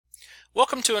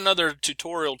Welcome to another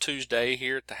Tutorial Tuesday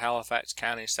here at the Halifax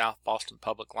County South Boston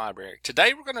Public Library.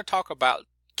 Today we're going to talk about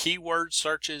keyword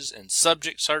searches and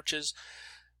subject searches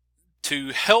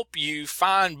to help you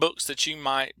find books that you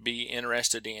might be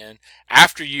interested in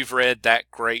after you've read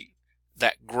that great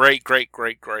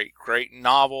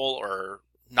novel or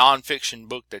nonfiction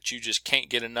book that you just can't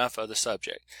get enough of the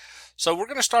subject. So we're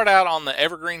going to start out on the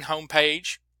Evergreen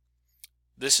homepage.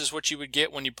 This is what you would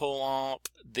get when you pull up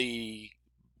the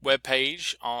web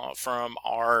page from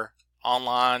our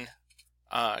online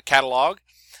catalog.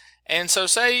 And so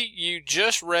say you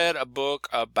just read a book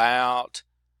about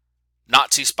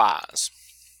Nazi spies.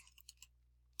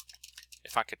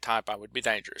 If I could type, I would be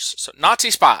dangerous. So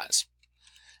Nazi spies.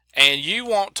 And you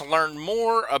want to learn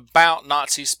more about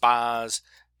Nazi spies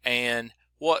and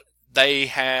what they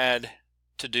had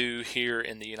to do here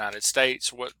in the United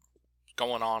States, what's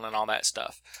going on and all that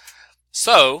stuff.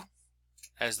 So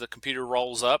as the computer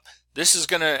rolls up, this is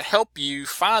going to help you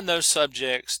find those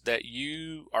subjects that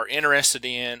you are interested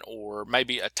in, or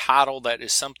maybe a title that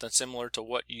is something similar to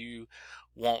what you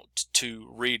want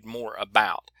to read more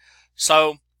about.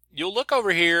 So you'll look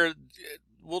over here.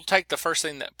 We'll take the first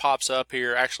thing that pops up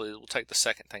here. Actually, we'll take the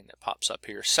second thing that pops up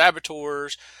here.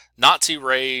 Saboteurs, Nazi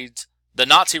raids, the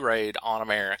Nazi raid on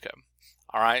America.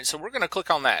 All right, so we're going to click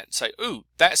on that and say, ooh,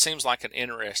 that seems like an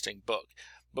interesting book.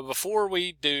 But before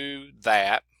we do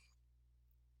that,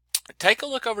 take a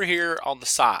look over here on the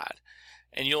side,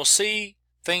 and you'll see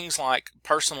things like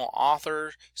personal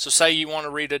authors. So say you want to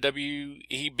read a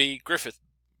W.E.B. Griffith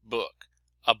book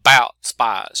about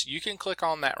spies. You can click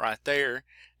on that right there,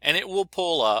 and it will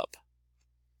pull up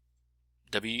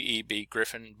W.E.B.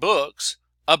 Griffith books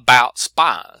about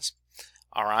spies.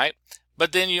 All right,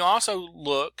 but then you also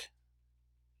look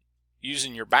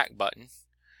using your back button.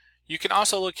 You can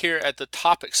also look here at the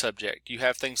topic subject. You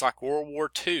have things like World War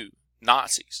II,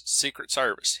 Nazis, Secret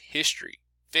Service, history,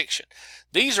 fiction.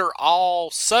 These are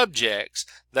all subjects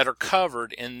that are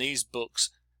covered in these books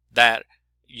that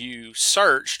you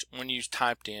searched when you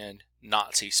typed in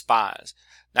Nazi spies.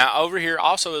 Now over here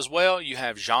also as well, you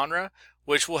have genre,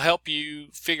 which will help you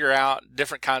figure out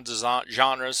different kinds of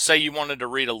genres. Say you wanted to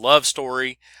read a love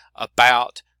story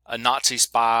about a Nazi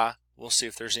spy. We'll see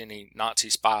if there's any Nazi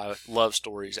spy love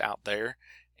stories out there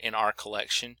in our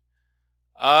collection.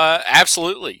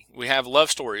 Absolutely, we have love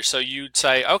stories. So you'd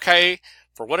say, okay,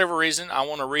 for whatever reason, I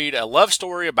want to read a love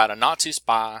story about a Nazi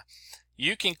spy.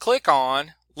 You can click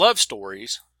on love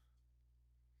stories,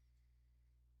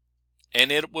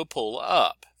 and it will pull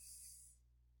up.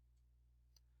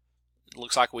 It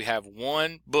looks like we have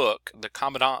one book, The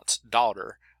Commandant's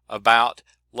Daughter, about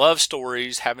love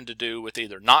stories having to do with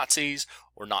either Nazis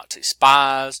or Nazi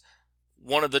spies,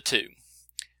 one of the two.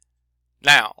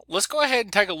 Now, let's go ahead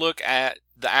and take a look at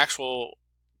the actual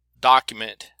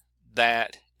document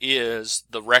that is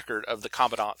the record of the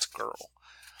Commandant's Girl.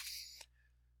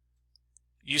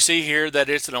 You see here that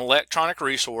it's an electronic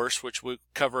resource, which we'll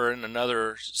cover in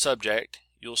another subject.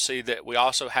 You'll see that we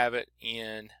also have it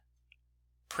in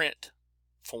print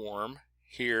form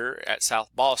here at South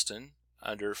Boston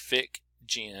under Fic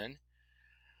Gen.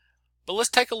 But let's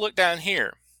take a look down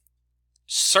here.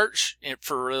 Search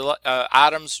for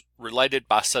items related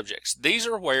by subjects. This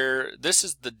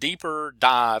is the deeper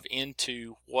dive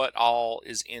into what all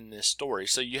is in this story.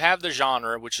 So you have the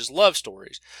genre, which is love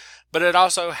stories, but it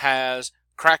also has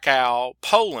Krakow,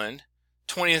 Poland,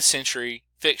 20th century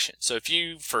fiction. So if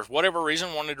you, for whatever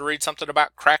reason, wanted to read something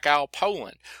about Krakow,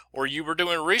 Poland, or you were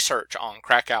doing research on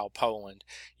Krakow, Poland,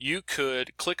 you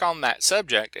could click on that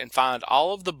subject and find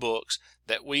all of the books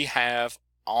that we have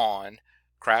on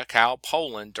Krakow,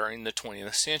 Poland during the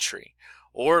 20th century.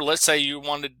 Or let's say you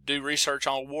wanted to do research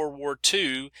on World War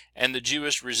II and the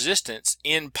Jewish resistance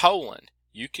in Poland.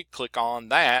 You could click on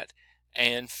that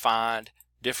and find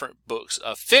different books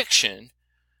of fiction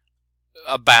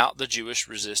about the Jewish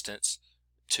resistance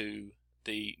to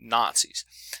the Nazis.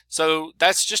 So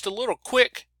that's just a little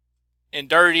quick and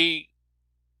dirty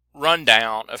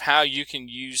rundown of how you can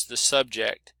use the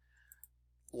subject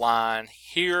line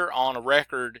here on a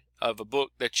record of a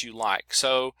book that you like.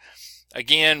 So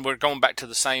again, we're going back to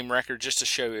the same record just to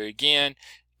show you again.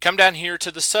 Come down here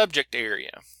to the subject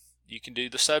area. You can do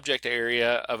the subject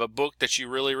area of a book that you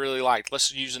really liked.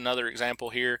 Let's use another example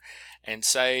here and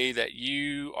say that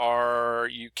you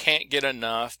can't get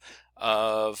enough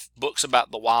of books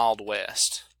about the Wild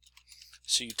West.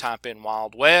 So you type in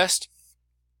Wild West,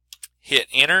 hit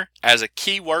enter as a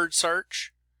keyword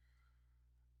search,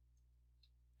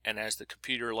 and as the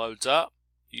computer loads up,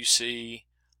 you see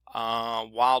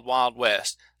Wild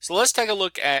West. So let's take a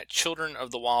look at Children of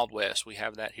the Wild West. We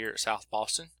have that here at South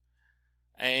Boston.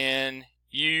 And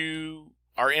you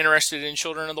are interested in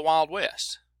Children of the Wild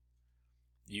West,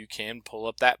 you can pull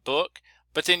up that book,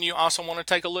 but then you also want to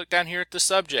take a look down here at the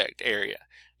subject area.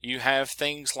 You have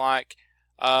things like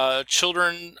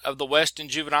Children of the West in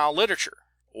Juvenile Literature,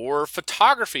 or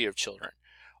Photography of Children,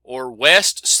 or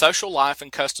West Social Life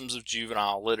and Customs of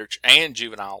Juvenile Literature and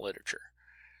Juvenile Literature.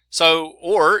 So,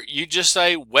 or you just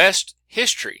say West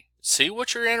History. See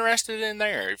what you're interested in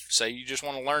there. If say you just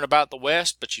want to learn about the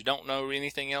West but you don't know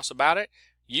anything else about it,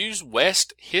 use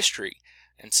West History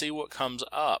and see what comes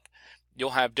up.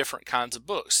 You'll have different kinds of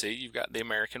books. See, you've got the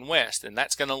American West, and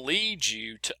that's going to lead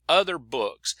you to other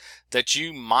books that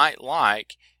you might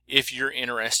like if you're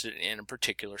interested in a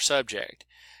particular subject.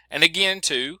 And again,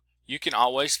 too, you can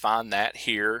always find that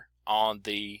here on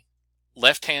the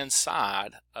left-hand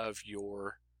side of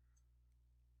your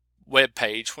web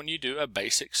page when you do a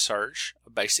basic search, a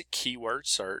basic keyword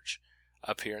search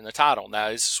up here in the title. Now,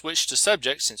 it's switched to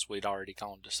subject since we'd already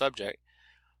gone to subject,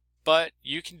 but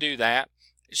you can do that.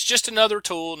 It's just another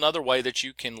tool, another way that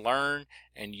you can learn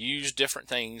and use different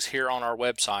things here on our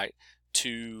website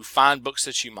to find books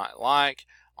that you might like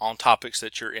on topics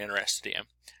that you're interested in.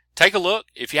 Take a look.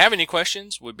 If you have any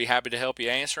questions, we'd be happy to help you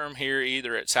answer them here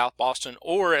either at South Boston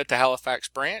or at the Halifax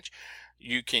branch.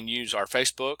 You can use our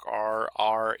Facebook or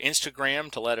our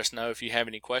Instagram to let us know if you have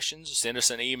any questions. Send us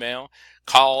an email,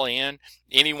 call in,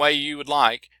 any way you would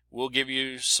like. We'll give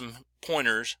you some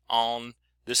pointers on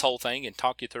this whole thing and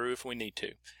talk you through if we need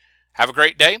to. Have a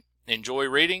great day. Enjoy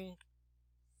reading.